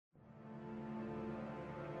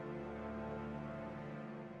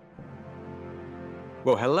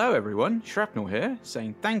Well, hello everyone, Shrapnel here,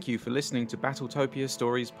 saying thank you for listening to Battletopia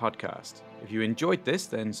Stories podcast. If you enjoyed this,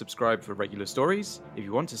 then subscribe for regular stories. If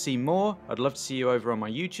you want to see more, I'd love to see you over on my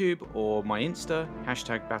YouTube or my Insta,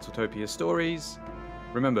 #Battletopia Stories.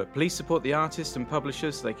 Remember, please support the artists and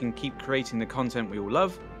publishers so they can keep creating the content we all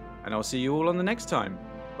love, and I'll see you all on the next time.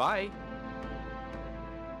 Bye!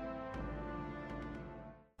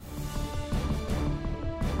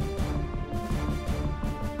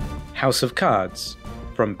 House of Cards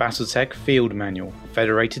from BattleTech Field Manual,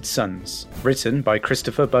 Federated Sons. Written by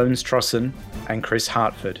Christopher Bones Trosson and Chris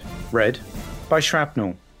Hartford. Read by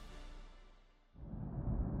Shrapnel.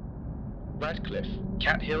 Radcliffe,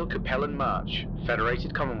 Cat Hill Capellan March,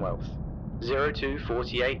 Federated Commonwealth.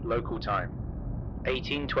 0248 local time.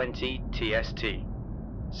 1820 TST.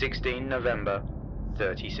 16 November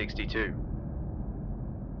 3062.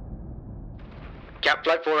 Cap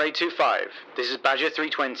Flight 4825, this is Badger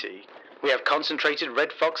 320. We have concentrated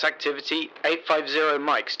Red Fox activity 850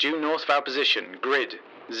 mics due north of our position. Grid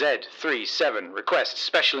Z37. Request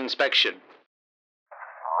special inspection.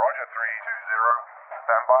 Roger 320.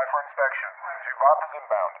 Stand by for inspection. Two partners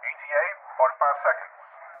inbound. ETA 45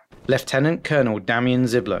 seconds. Lieutenant Colonel Damian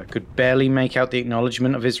Zibbler could barely make out the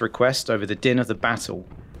acknowledgement of his request over the din of the battle.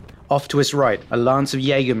 Off to his right, a lance of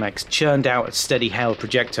Jaeger mechs churned out a steady hail of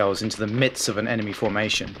projectiles into the midst of an enemy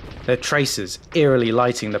formation, their tracers eerily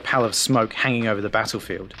lighting the pall of smoke hanging over the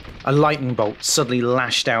battlefield. A lightning bolt suddenly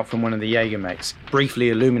lashed out from one of the Jaeger mechs,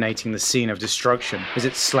 briefly illuminating the scene of destruction as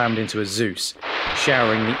it slammed into a Zeus,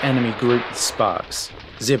 showering the enemy group with sparks.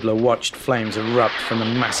 Zibbler watched flames erupt from the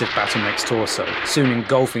massive battle mech's torso, soon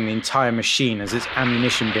engulfing the entire machine as its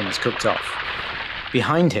ammunition bins cooked off.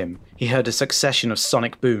 Behind him, he heard a succession of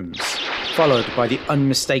sonic booms, followed by the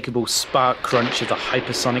unmistakable spark crunch of the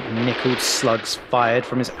hypersonic nickeled slugs fired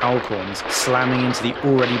from his owlcorns slamming into the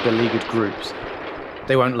already beleaguered groups.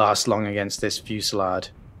 They won't last long against this fusillade.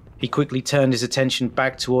 He quickly turned his attention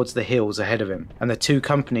back towards the hills ahead of him, and the two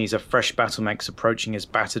companies of fresh battle mechs approaching his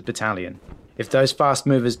battered battalion. If those fast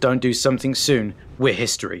movers don't do something soon, we're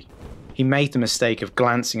history. He made the mistake of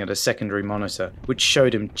glancing at a secondary monitor, which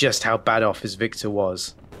showed him just how bad off his victor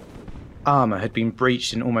was. Armor had been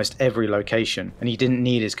breached in almost every location, and he didn't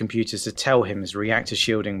need his computers to tell him his reactor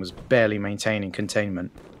shielding was barely maintaining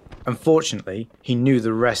containment. Unfortunately, he knew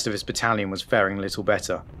the rest of his battalion was faring little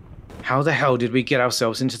better. How the hell did we get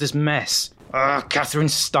ourselves into this mess? Catherine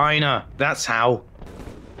Steiner, that's how!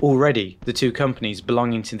 Already, the two companies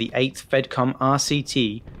belonging to the 8th FedCom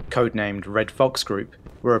RCT, codenamed Red Fox Group,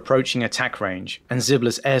 were approaching attack range, and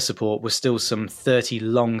Zibbler's air support was still some 30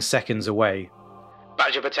 long seconds away.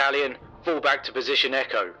 Badger Battalion, fall back to position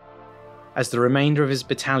Echo. As the remainder of his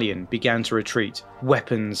battalion began to retreat,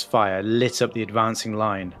 weapons fire lit up the advancing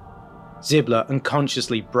line. Zibbler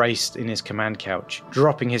unconsciously braced in his command couch,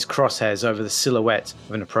 dropping his crosshairs over the silhouette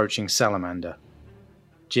of an approaching salamander.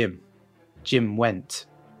 Jim went.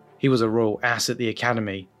 He was a royal ass at the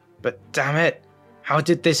academy, but damn it, how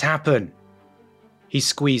did this happen? He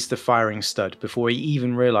squeezed the firing stud before he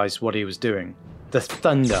even realized what he was doing. The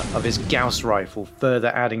thunder of his Gauss rifle further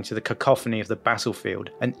adding to the cacophony of the battlefield,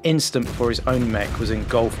 an instant before his own mech was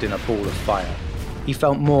engulfed in a ball of fire. He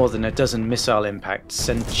felt more than a dozen missile impacts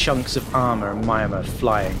send chunks of armor and myomorph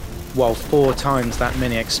flying, while 4 times that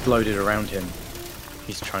many exploded around him.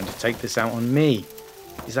 He's trying to take this out on me.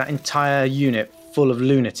 Is that entire unit full of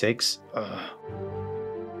lunatics?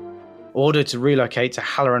 Ordered to relocate to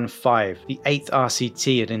Halloran 5, the 8th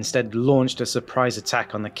RCT had instead launched a surprise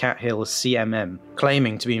attack on the Cat Hill CMM,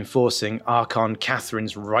 claiming to be enforcing Archon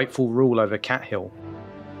Catherine's rightful rule over Cat Hill.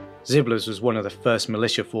 Zibbler's was one of the first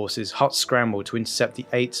militia forces hot scrambled to intercept the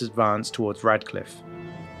 8th's advance towards Radcliffe.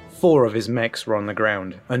 4 of his mechs were on the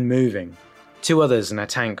ground, unmoving. 2 others and a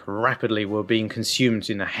tank rapidly were being consumed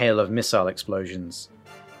in a hail of missile explosions.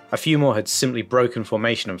 A few more had simply broken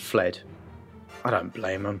formation and fled. I don't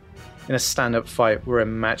blame them. In a stand-up fight, we're a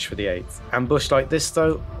match for the 8th. Ambushed like this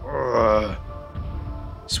though? Ugh.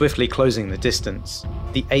 Swiftly closing the distance,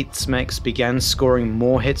 the 8th's mechs began scoring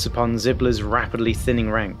more hits upon Zibbler's rapidly thinning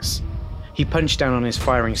ranks. He punched down on his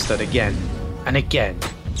firing stud again, and again,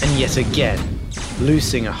 and yet again,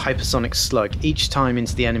 loosing a hypersonic slug each time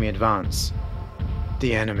into the enemy advance.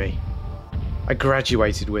 The enemy. I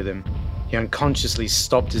graduated with him. He unconsciously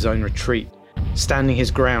stopped his own retreat, standing his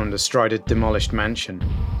ground astride a demolished mansion.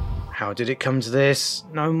 How did it come to this?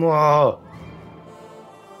 No more!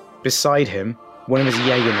 Beside him, one of his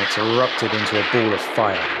Jaeger mechs erupted into a ball of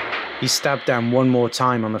fire. He stabbed down one more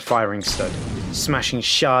time on the firing stud, smashing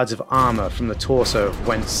shards of armor from the torso of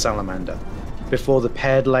Went's salamander, before the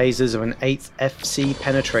paired lasers of an 8th FC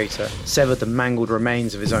penetrator severed the mangled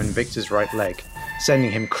remains of his own Victor's right leg,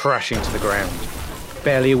 sending him crashing to the ground.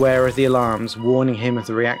 Barely aware of the alarms warning him of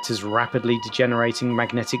the reactor's rapidly degenerating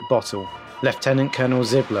magnetic bottle, Lieutenant Colonel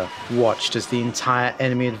Ziebler watched as the entire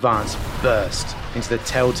enemy advance burst into the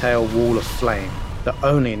telltale wall of flame that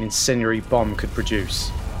only an incendiary bomb could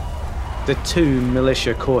produce. The two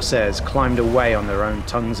militia corsairs climbed away on their own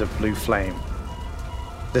tongues of blue flame.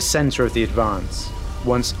 The center of the advance,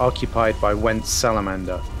 once occupied by Wentz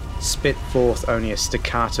Salamander, spit forth only a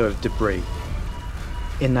staccato of debris.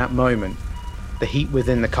 In that moment, the heat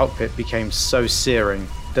within the cockpit became so searing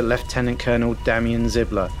that Lieutenant Colonel Damian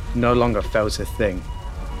Ziebler no longer felt a thing.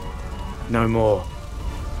 No more.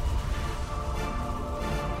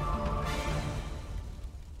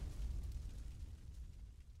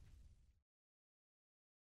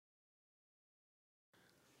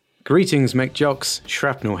 Greetings, mech jocks,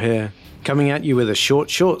 Shrapnel here, coming at you with a short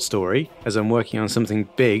story as I'm working on something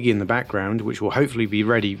big in the background which will hopefully be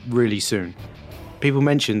ready really soon. People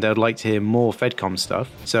mentioned they'd like to hear more Fedcom stuff,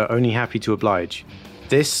 so only happy to oblige.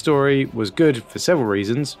 This story was good for several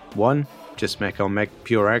reasons. One, just mech on mech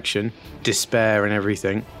pure action, despair and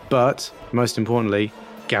everything, but most importantly,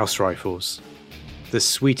 Gauss rifles. The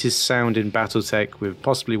sweetest sound in BattleTech with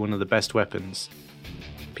possibly one of the best weapons.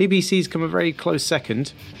 PBCs come a very close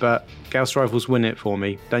second, but Gauss rifles win it for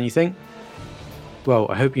me, don't you think? Well,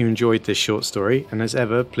 I hope you enjoyed this short story, and as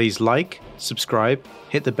ever, please like, subscribe,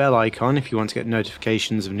 hit the bell icon if you want to get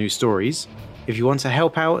notifications of new stories. If you want to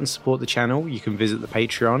help out and support the channel, you can visit the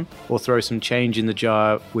Patreon or throw some change in the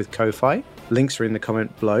jar with Ko-Fi. Links are in the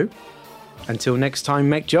comment below. Until next time,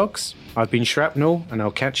 mech jocks, I've been Shrapnel, and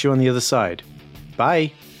I'll catch you on the other side.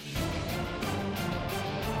 Bye!